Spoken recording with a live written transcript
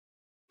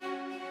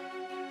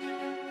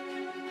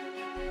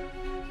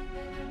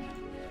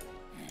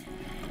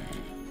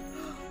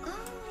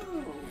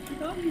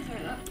these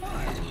aren't that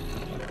far.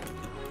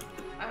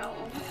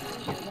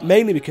 Ow.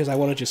 Mainly because I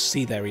want to just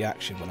see their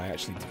reaction when I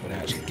actually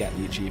get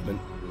the achievement.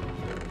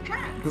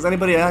 Does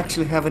anybody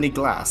actually have any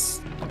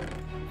glass?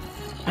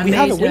 We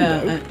have a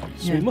window,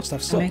 so yeah, we must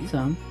have some. I made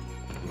some.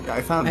 Yeah,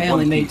 I found I one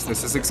only made- piece.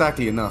 This is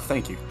exactly enough.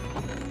 Thank you.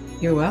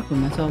 You're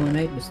welcome. That's all I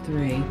made was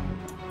 3.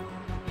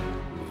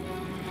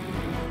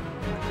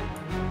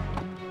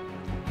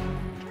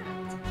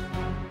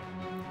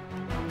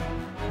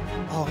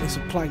 Oh, there's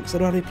some planks. I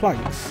don't have any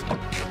planks.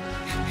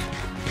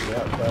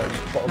 Yeah,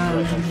 bottom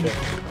right hand shift.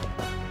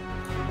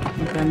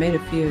 Okay, I made a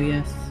few,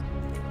 yes.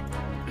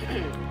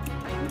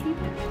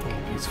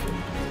 Beautiful.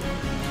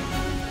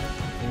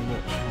 Very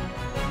much.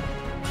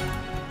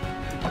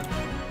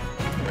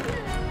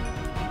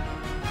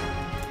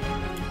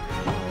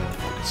 Oh,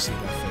 if I could see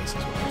their faces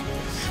when I do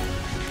this.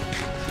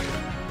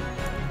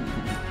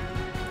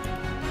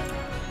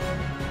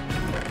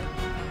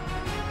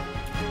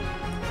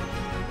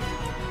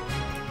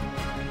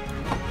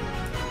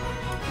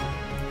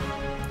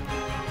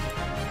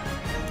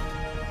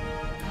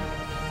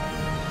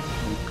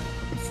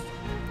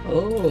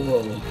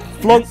 Oh.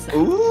 Flunk!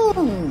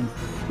 Ooh!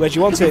 Where do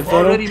you want it, You've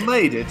Inferno? already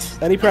made it.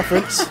 Any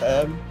preference?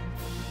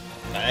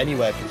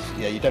 Anywhere, because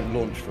yeah, you don't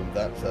launch from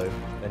that, so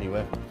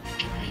anywhere.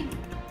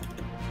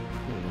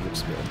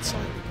 Looks a bit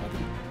unsightly.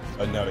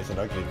 Oh no, it's an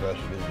ugly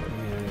version, isn't it?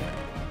 Yeah.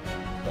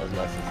 Not as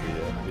nice as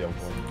the old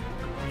one.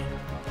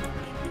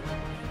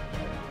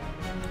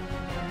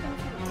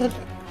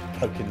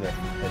 Poking the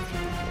head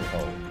through the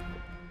hole.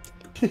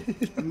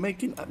 I'm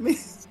making.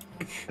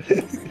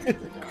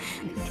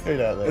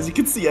 Going out there. As you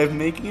can see, I'm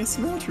making a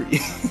smeltery.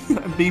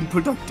 I'm being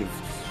productive.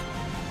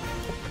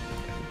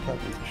 Plant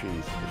these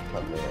trees, just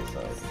plant them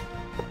outside.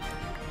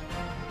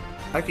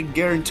 I can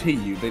guarantee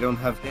you they don't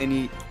have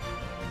any.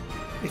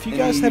 If you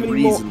guys have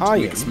any more reason to make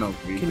iron, a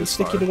smeltery can you this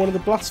stick far. it in one of the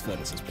blast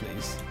furnaces,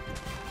 please?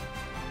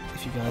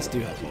 If you guys do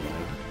have more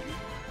iron.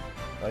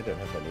 I don't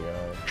have any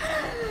iron.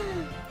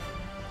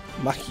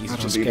 Mackie's I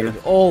don't just either.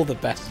 getting all the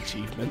best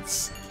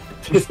achievements.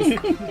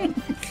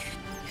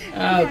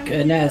 Oh,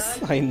 goodness.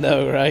 I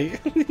know, right?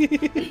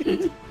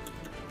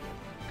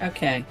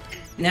 Okay.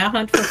 Now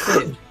hunt for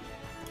food.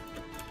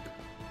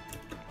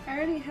 I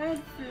already had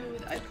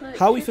food. I put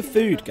How are we for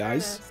chicken in food, the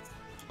guys? furnace.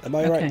 Am I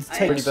Okay. right? I To have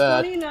take... Pretty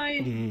bad.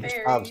 29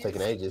 berries. Arm's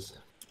taking ages.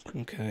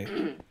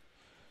 Okay.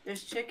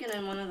 There's chicken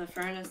in one of the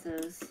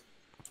furnaces.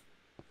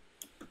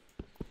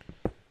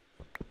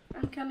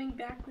 I'm coming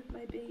back with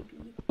my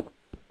baby.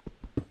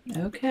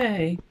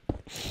 Okay.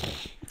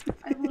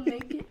 I will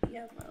make it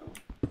yellow.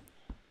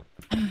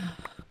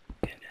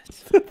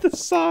 Goodness. The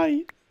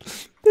sigh.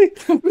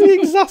 The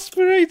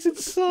exasperated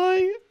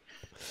sigh.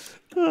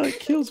 Oh, it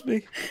kills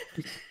me.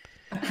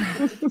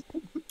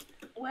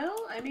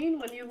 Well, I mean,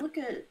 when you look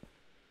at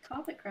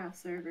Topic Craft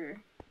server,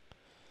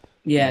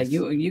 Yeah,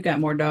 you got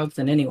more dogs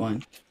than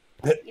anyone.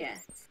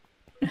 yes.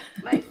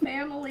 My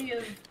family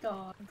of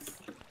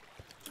dogs.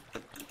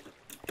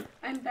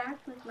 I'm back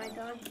with my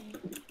doggy.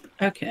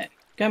 Okay.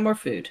 Got more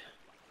food.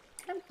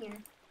 Come here.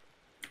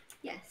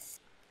 Yes.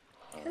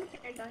 Come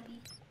here,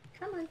 doggy.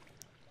 Come on.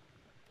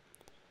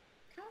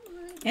 Come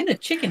on. And a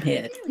chicken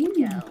head. Here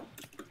we go.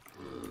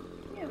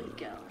 There we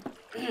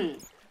go.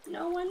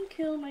 No one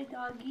kill my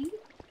doggy.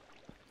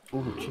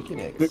 Ooh, chicken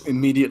eggs. It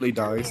immediately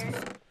dies. Come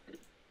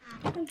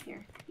here. Come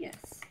here.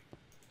 Yes.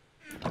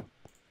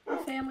 A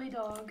family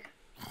dog,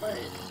 but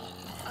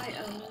I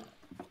own it.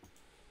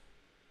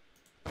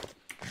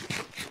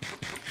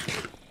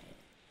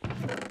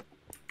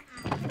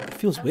 It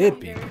feels weird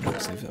being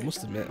productive, I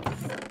must admit.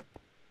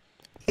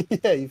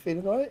 Yeah, you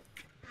feeling alright?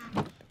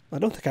 I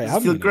don't think I I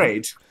am. feel you know.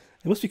 great.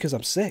 It must be because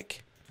I'm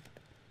sick.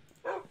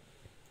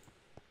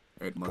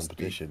 It must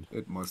Competition. be.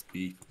 It must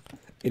be.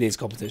 It is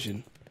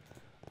competition.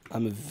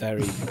 I'm a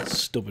very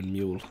stubborn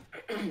mule.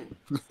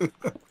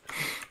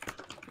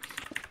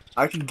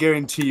 I can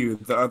guarantee you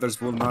the others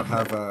will not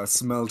have a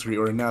smeltery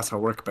or a NASA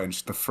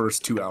workbench the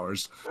first 2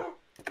 hours.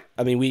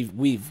 I mean,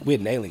 we're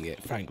nailing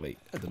it, frankly,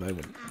 at the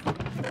moment.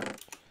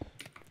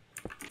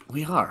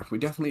 We are. We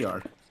definitely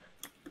are.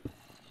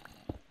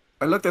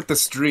 I looked at the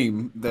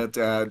stream that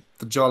the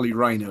Jolly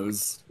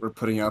Rhinos were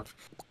putting up,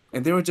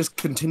 and they were just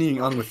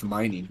continuing on with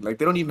mining. Like,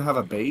 they don't even have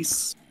a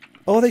base.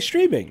 Oh, are they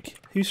streaming?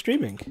 Who's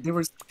streaming? They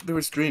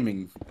were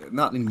streaming.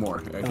 Not anymore.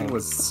 I think it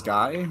was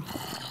Sky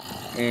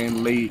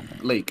and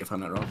Lake, if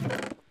I'm not wrong.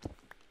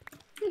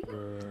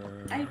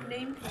 I've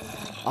named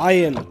him.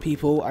 Iron,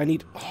 people. I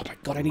need... Oh my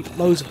god, I need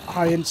loads of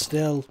iron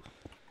still.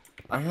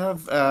 I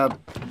have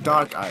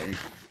dark iron.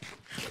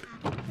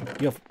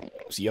 You have...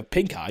 So you have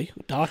pink eye?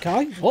 Dark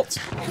eye? What?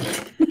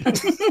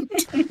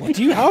 What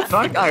do you have?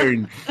 Dark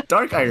iron.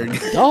 Dark iron.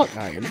 Dark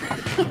iron?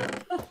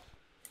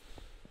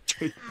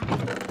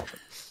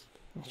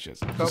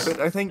 Just, No, but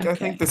I think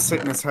the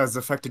sickness has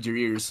affected your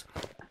ears.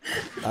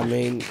 I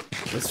mean,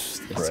 there's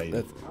Brave.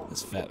 a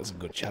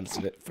good chance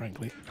of it,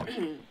 frankly. Are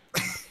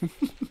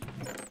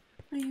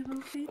you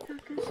okay,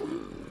 Takashi?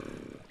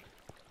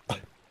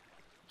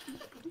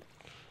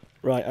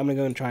 Right, I'm gonna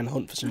go and try and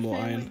hunt for some more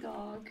Family iron.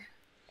 dog.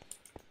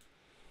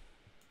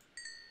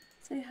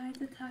 Say hi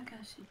to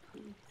Takashi.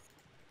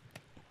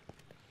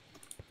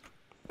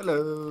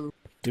 Hello.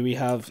 Do we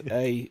have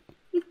a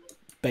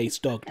base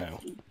dog now?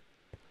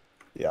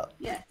 Yeah.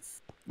 Yes.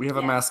 We have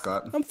a Yeah.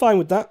 mascot. I'm fine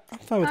with that. I'm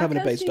fine with having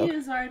a base Takashi dog.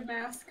 is our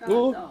mascot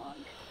Oh. dog.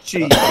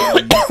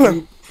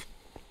 Jeez.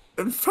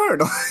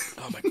 Infernal.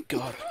 Oh my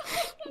god.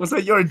 What's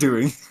that you're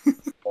doing?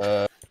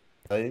 Yeah.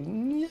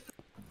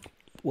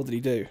 What did he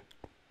do?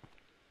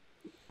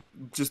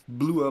 Just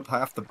blew up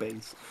half the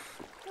base.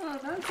 Oh,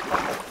 that's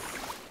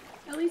nice.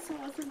 At least it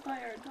wasn't by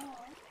our dog.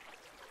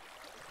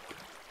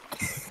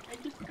 I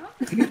just got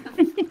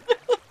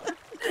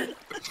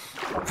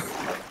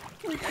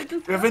like, I just Do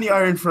you have got any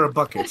iron for a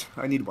bucket?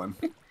 I need one.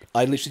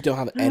 I literally don't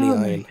have any Oh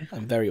my iron.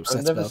 I'm very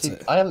upset about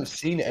it. I haven't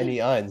seen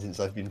any iron since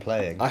I've been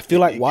playing. I feel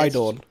like It gets-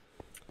 Wydorn.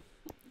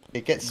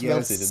 It gets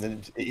smelted Yes. and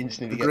then it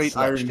instantly The gets great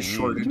snatched iron and used.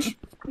 shortage.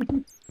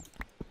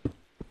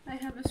 I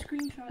have a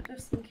screenshot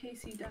just in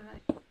case he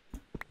died.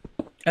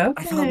 Okay,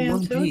 I found I'm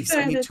one so piece.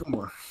 I need excited. 2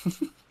 more.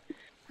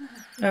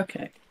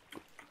 Okay.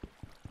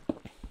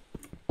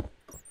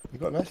 We've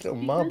got a nice little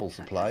marble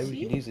supply.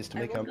 We can use this to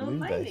make our moon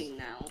base.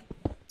 Now.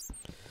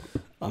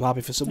 I'm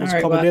happy for someone to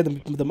Alright,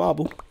 commandeer well- the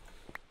marble.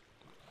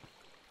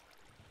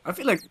 I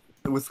feel like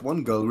with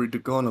one goal we're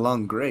going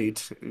along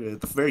great.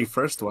 The very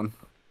first one.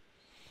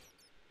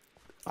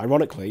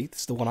 Ironically,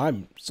 it's the one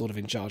I'm sort of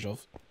in charge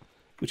of,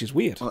 which is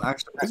weird. Well,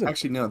 Is it?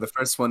 actually no. The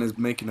first one is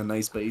making a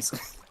nice base.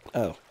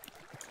 Oh.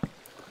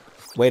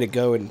 Way to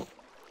go and,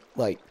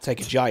 like,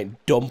 take a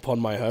giant dump on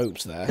my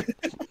hopes there.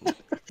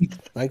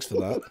 Thanks for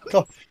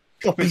that.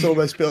 Copy's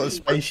almost built a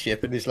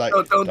spaceship and he's like,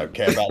 Don't- don't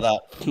care about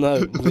that. No,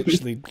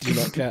 literally do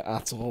not care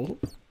at all.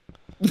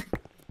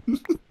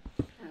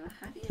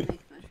 How do you make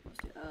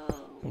mushrooms?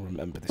 Oh. I'll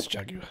remember this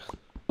Jaguar.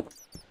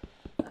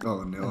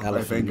 Oh no! An I've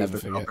elephant angered never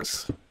the carpet.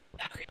 forgets.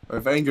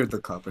 I've angered the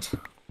carpet.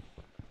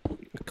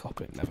 The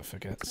coppet never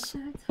forgets.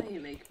 That's how you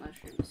make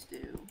mushroom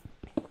stew.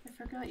 I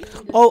forgot you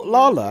needed Oh, to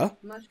Lala.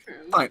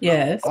 Mushrooms. Fine.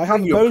 Yes. I have a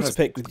Bring your bone to present.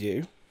 pick with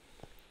you.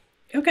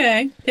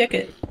 Okay, pick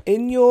it.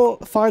 In your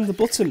Find the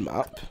Button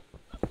map,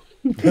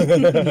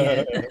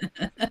 Yeah.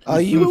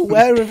 are you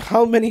aware of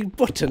how many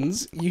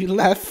buttons you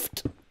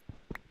left?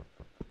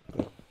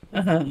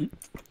 Uh-huh.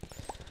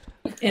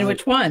 In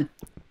which one?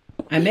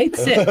 I made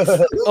 6.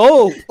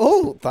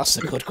 Oh, that's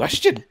a good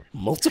question.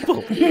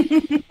 Multiple.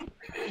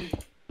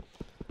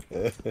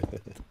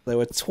 There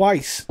were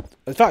twice.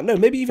 In fact, no,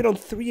 maybe even on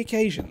 3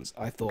 occasions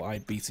I thought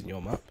I'd beaten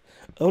your map,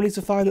 only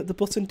to find that the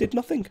button did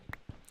nothing.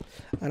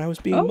 And I was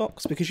being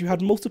mocked because you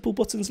had multiple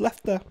buttons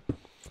left there.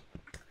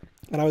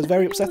 And I was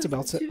very upset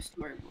about it.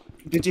 Two-story one.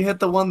 Did you hit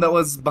the one that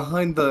was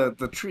behind the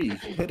tree?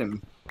 Hit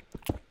him.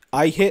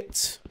 I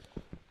hit...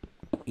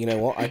 You know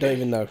what? I don't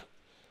even know.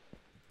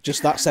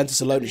 Just that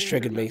sentence alone has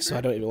triggered me, so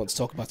I don't even want to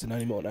talk about it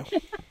anymore now.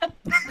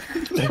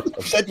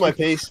 I've said my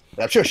piece.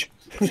 Now shush.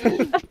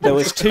 There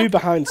was 2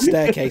 behind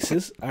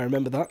staircases. I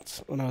remember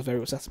that, and I was very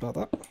upset about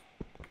that.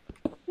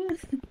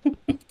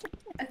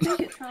 I think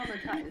it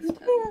traumatized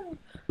him.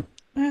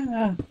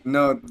 Ah.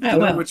 No, you know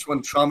well. which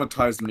one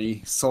traumatized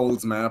me?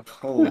 Soul's map.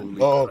 Holy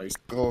Oh, Christ.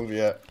 God,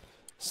 yeah.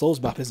 Soul's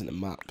map isn't a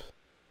map.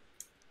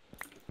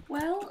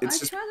 Well, It's I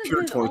just kind of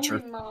pure did torture.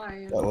 only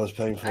mine. That was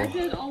painful. I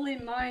did only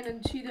mine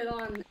and cheated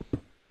on.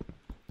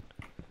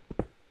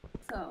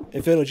 So.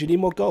 Inferno, do you need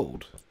more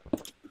gold?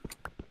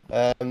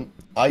 I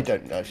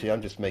don't actually.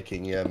 I'm just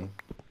making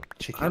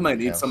chicken. I might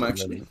need house some and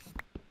actually. then-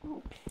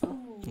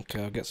 Oh,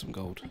 Okay, I'll get some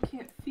gold. I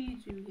can't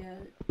feed you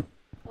yet.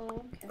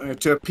 Oh, okay.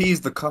 To appease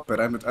the carpet,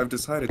 I've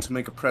decided to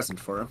make a present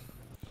for him.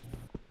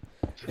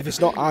 If it's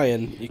not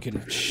iron, you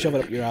can shove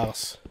it up your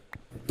ass.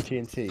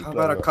 TNT. How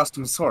blow about a up.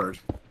 custom sword?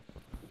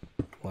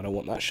 Well, I don't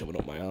want that shoving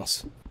up my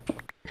ass.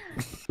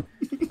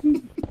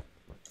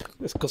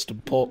 It's a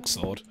custom pork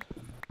sword.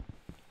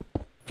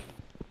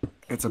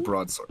 It's a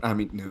broadsword. I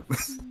mean, no.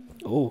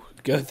 Oh,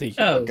 girthy.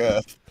 Oh,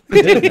 Girth.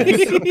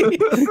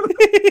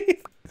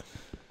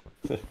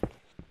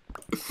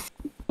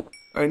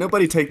 Alright,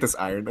 nobody take this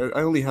iron.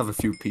 I only have a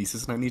few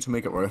pieces and I need to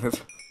make it worth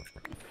it.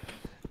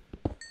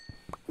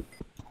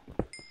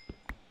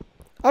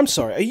 I'm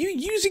sorry, are you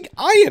using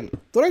iron?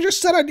 Thought I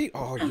just said I need...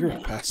 Oh, you're a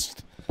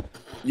pest.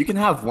 You can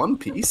have one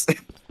piece.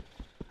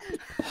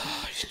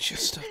 Oh, he's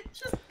just a...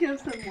 Just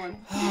gives him one.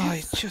 Oh,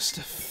 he's just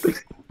a...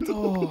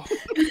 Oh,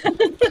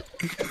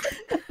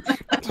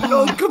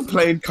 Don't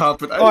complain,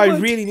 carpet. oh I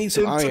went really need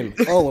some into- iron.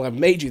 Oh, I've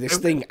made you this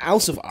thing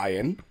out of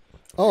iron.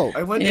 Oh,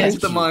 I went Yeah. into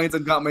the Thank you. mines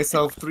and got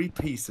myself 3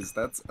 pieces.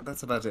 That's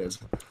about it.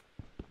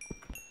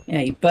 yeah,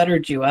 he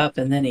buttered you up,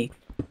 and then he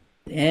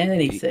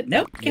said,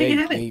 "Nope, can't yeah,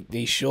 have it."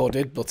 he sure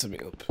did butter me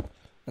up.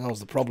 That was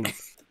the problem.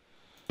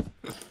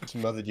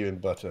 Smothered you in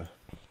butter.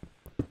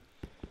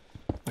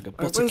 Like a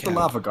butter Where's the cow.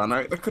 lava gone?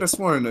 I could have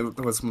sworn there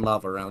was some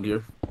lava around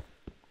here.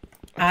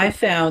 I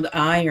found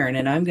iron,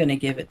 and I'm going to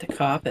give it to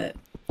Coppet.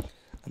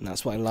 And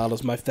that's why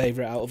Lala's my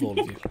favourite out of all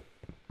of you.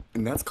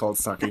 And that's called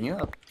sucking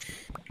up.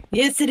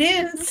 Yes, it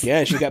is.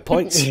 Yeah, she get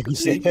points.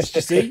 See?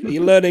 Are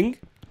you learning?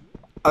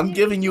 I'm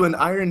giving you an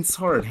iron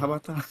sword. How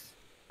about that?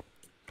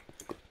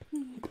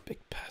 Big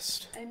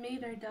pest. I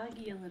made our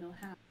doggy a little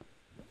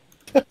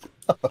house.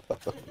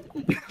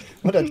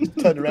 What? I just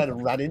turned around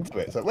and ran into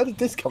it. So where did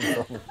this come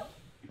from?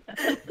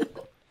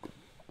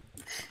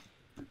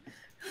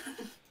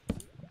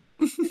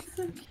 It's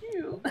so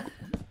cute.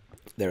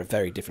 There are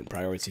very different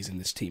priorities in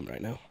this team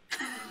right now.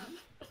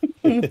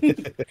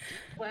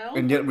 Well,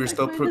 And yet we're I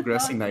still kinda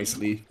progressing thought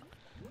nicely.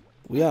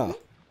 We are.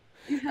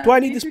 you had Do I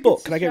me need this to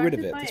book? Can I get rid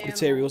of distracted it? by There's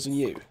materials and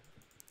animals. you.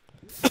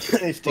 It's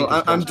Well,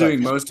 Tinker's I'm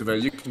doing construct. most of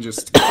it. You can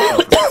just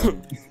help us.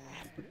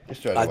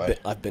 Just throw it away.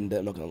 I've binned it.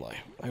 I'm not gonna lie.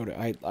 I You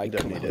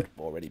don't kinda need it.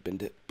 already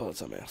binned it,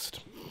 but I'm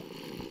asked.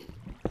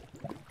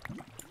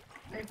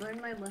 I've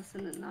learned my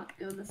lesson and not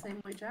go the same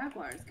way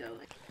jaguars go.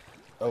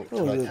 Oh,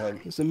 Oh,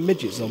 right, there's a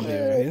midget zombie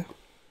over here.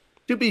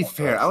 To be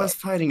fair, I sorry. was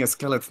fighting a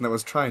skeleton that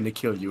was trying to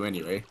kill you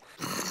anyway.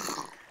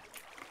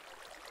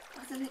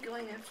 Wasn't it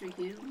going after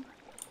you?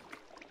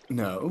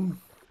 No.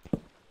 Oh,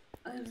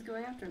 it was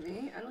going after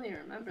me? I don't even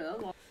remember. That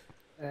was long.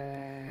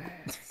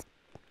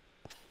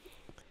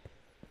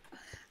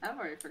 I've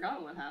already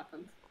forgotten what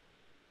happened.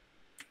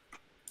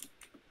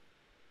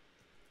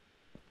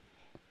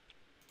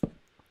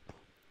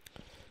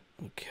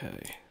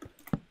 Okay.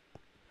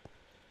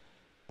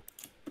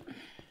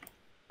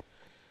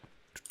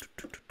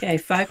 Okay,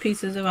 5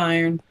 pieces of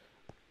iron.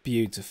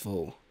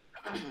 Beautiful.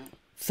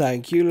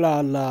 Thank you,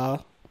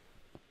 Lala.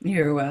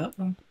 You're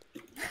welcome.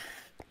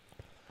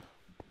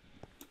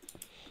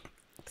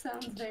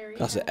 Sounds very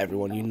That's it, happy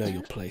everyone. You about know that.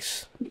 your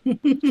place.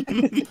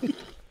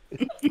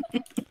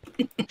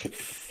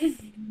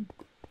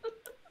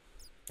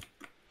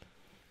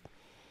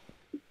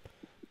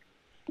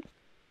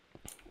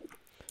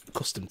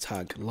 Custom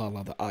tag,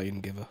 Lala the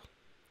Iron Giver.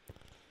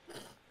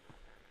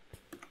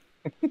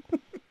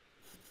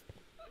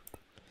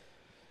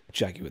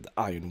 Jaggy with the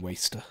Iron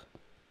Waster.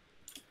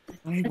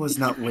 I was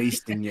not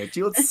wasting it.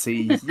 You'll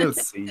see. You'll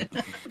see.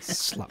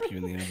 Slap you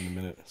in the head in a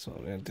minute. That's what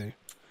I'm going to do.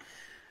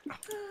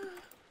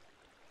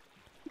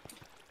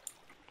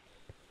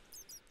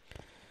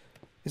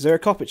 Is there a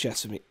copper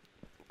chest for me?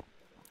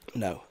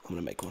 No, I'm going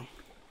to make one.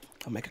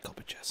 I'll make a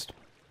copper chest.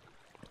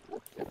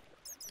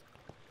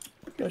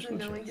 Because then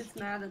no one gets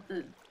mad at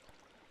the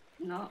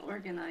not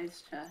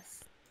organized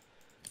chest.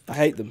 I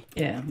hate them.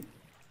 Yeah.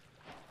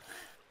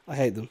 I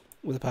hate them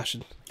with a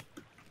passion.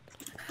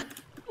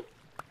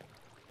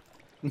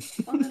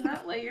 Well, then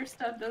that way your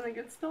stuff doesn't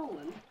get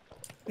stolen.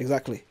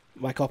 Exactly.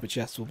 My copper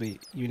chest will be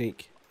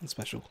unique and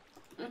special.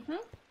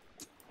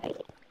 Mm-hmm.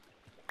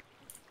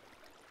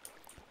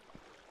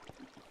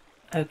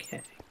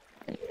 Okay.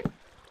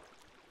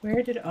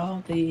 Where did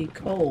all the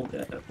coal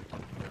go?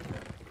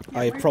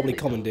 I where probably did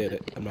it go? commandeered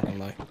it, I'm not going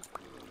to lie.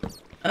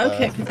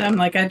 Okay, because I'm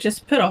like, I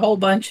just put a whole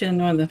bunch in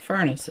one of the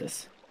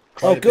furnaces.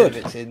 Quite a bit good.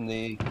 of it's in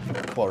the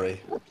quarry.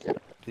 So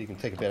you can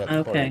take a bit out of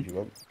the quarry Okay. if you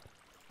want.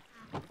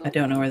 I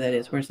don't know where that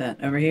is. Where's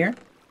that? Over here?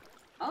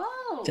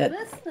 Oh, That-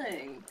 this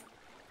thing.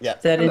 Yeah.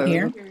 Is that Hello. in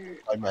here? Here.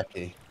 Hi,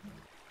 Mackie.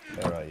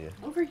 Where are you?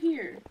 Over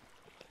here.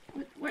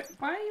 Why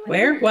are you in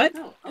Where? here? What?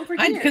 No, over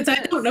here. Because I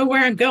this. don't know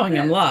where I'm going.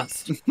 I'm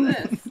lost.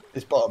 This.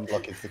 This bottom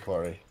block is the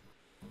quarry.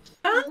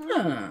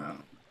 Oh.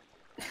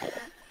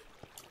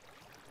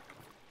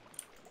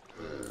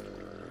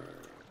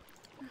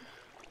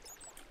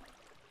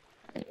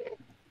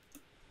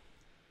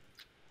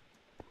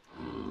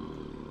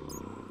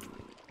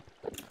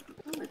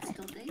 Oh, it's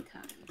still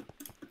daytime.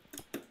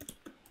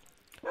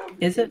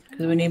 Is it?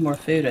 Because we need more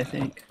food, I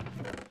think.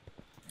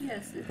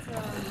 Yes, it's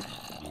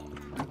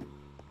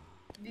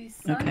the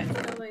sun Okay. is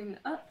going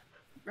up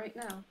right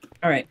now.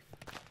 All right.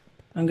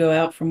 I'll go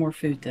out for more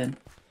food then.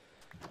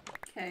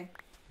 Okay.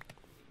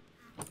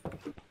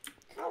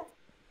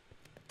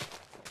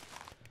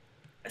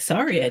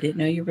 Sorry, I didn't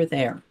know you were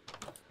there.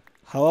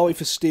 How are we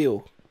for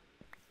steel?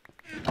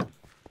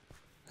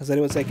 Has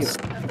anyone taken...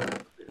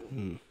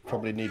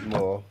 Probably need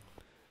more.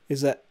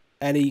 Is there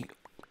any...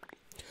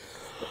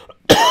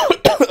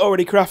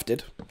 already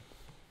crafted?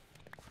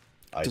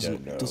 I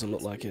don't know. Doesn't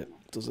look like it,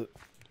 does it?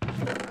 I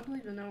don't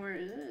even know where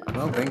it is. I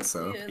don't think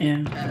so.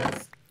 In the Yeah.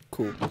 chest.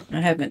 Cool.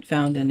 I haven't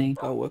found any.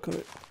 I'll work on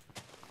it.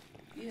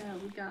 Yeah,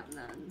 we got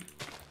none.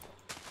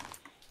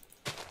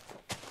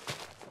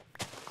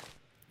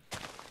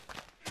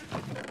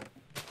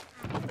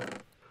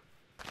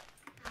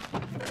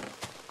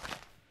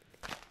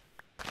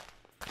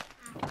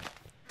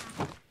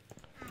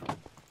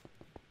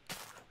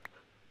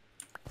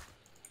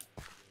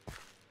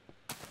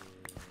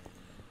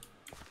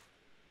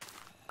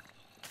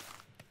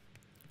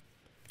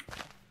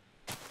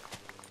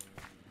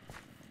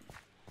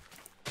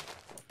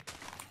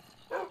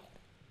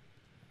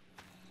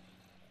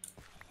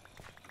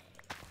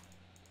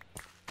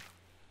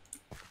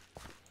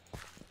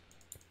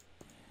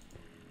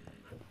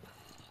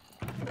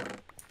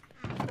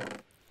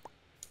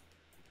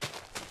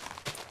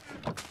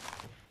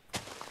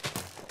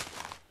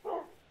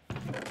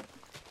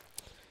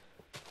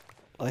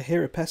 I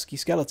hear a pesky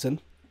skeleton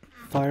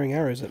firing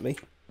arrows at me.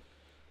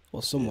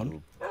 Or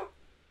someone.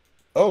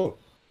 Oh!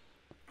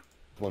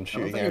 One I don't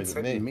shooting think arrows it's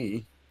at hitting me.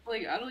 me.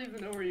 Like, I don't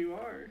even know where you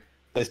are.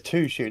 There's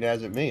 2 shooting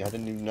arrows at me. I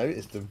didn't even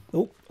notice them.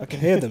 Oh, I can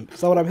hear them.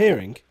 Is that what I'm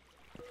hearing?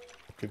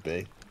 Could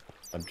be.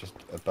 I'm just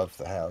above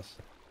the house.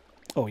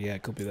 Oh yeah,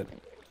 it could be that.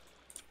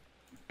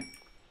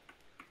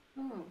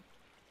 Oh.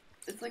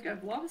 It's like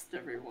I've lost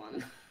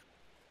everyone.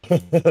 I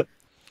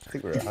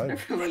think we're at home.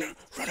 Everyone.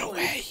 Run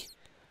away!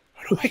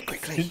 Run away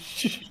quickly!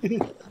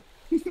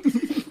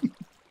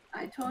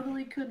 I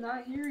totally could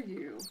not hear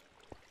you.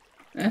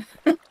 That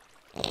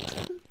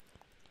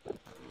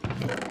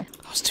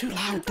was too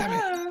loud, damn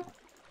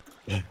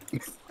it!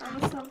 I'm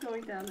gonna stop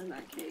going down in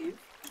that cave.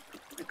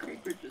 The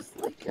creeper just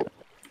like... That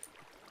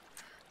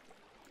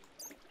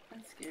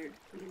scared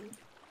me.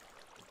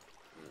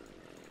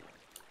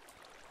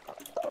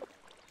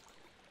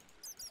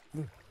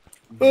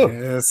 Oh,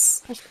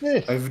 Yes, what's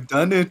this? I've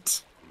done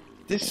it.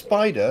 This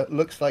spider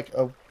looks like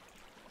a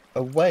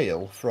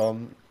whale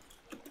from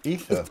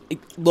Ether.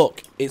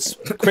 Look, it's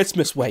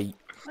Christmas weight.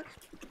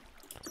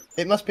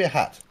 It must be a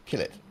hat.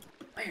 Kill it.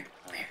 Where?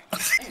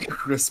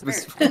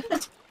 Christmas.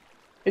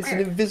 It's an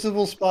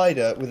invisible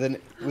spider with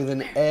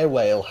an air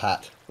whale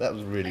hat. That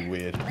was really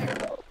weird.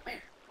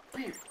 Where?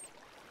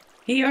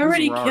 He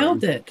already roaring?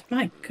 killed it.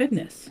 My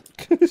goodness.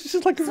 It's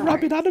just like a Sorry,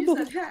 rabid animal.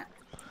 You said hat.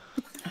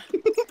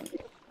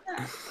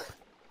 Hat.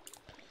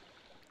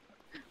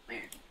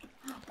 Where?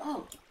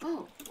 Oh.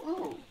 Oh,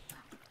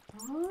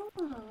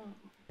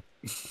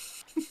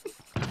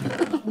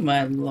 Oh,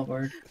 my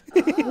lord.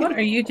 What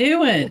are you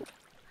doing?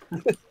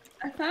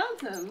 I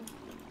found him.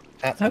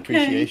 Hat Okay.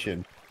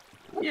 appreciation.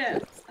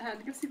 Yes, I had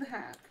to go see the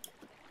hat.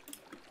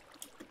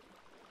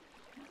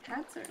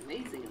 Hats are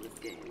amazing in this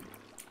game.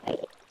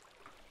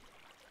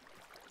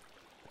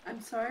 I'm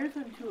sorry if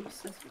I'm too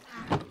obsessed with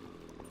hats.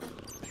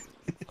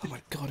 Oh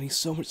my god, he's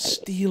so much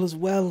steel as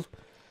well.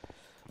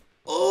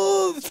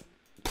 Oh, this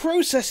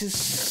process is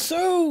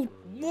so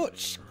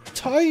much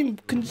time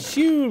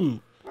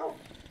consume.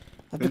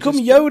 I've become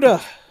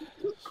Yoda.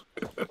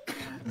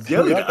 We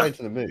are Yoda. going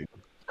to the moon.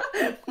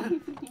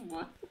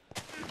 What?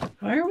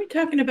 Why are we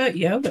talking about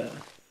yoga?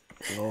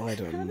 Oh, I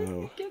don't How did know.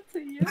 we get to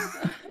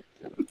Yoda?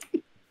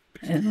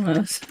 I don't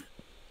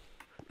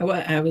know.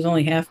 I was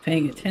only half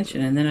paying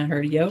attention, and then I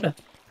heard Yoda.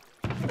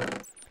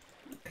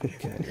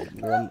 Okay,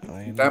 one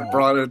iron That ore.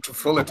 brought it to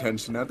full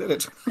attention, now did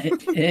it?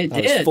 It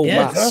That was did, full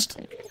yes. mast.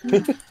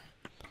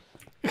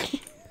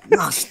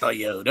 Master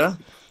Yoda.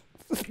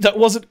 That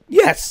wasn't.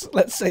 Yes,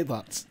 let's say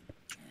that.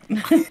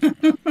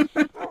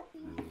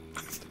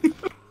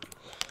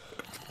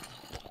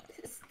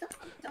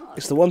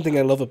 It's the one thing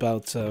I love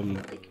about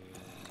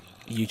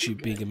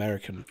YouTube being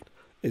American,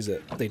 is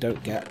that they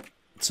don't get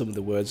some of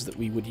the words that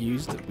we would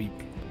use that we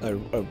are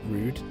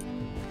rude,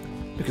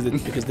 because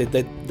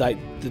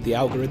the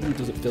algorithm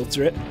doesn't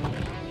filter it.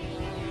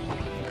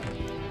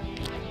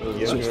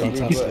 So it's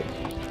fantastic.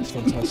 It's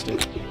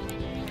fantastic.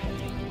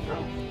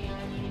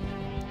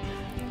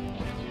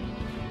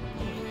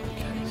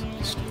 Okay, so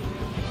just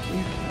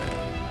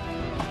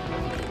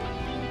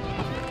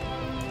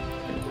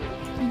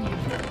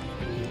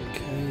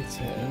okay,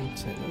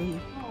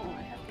 10.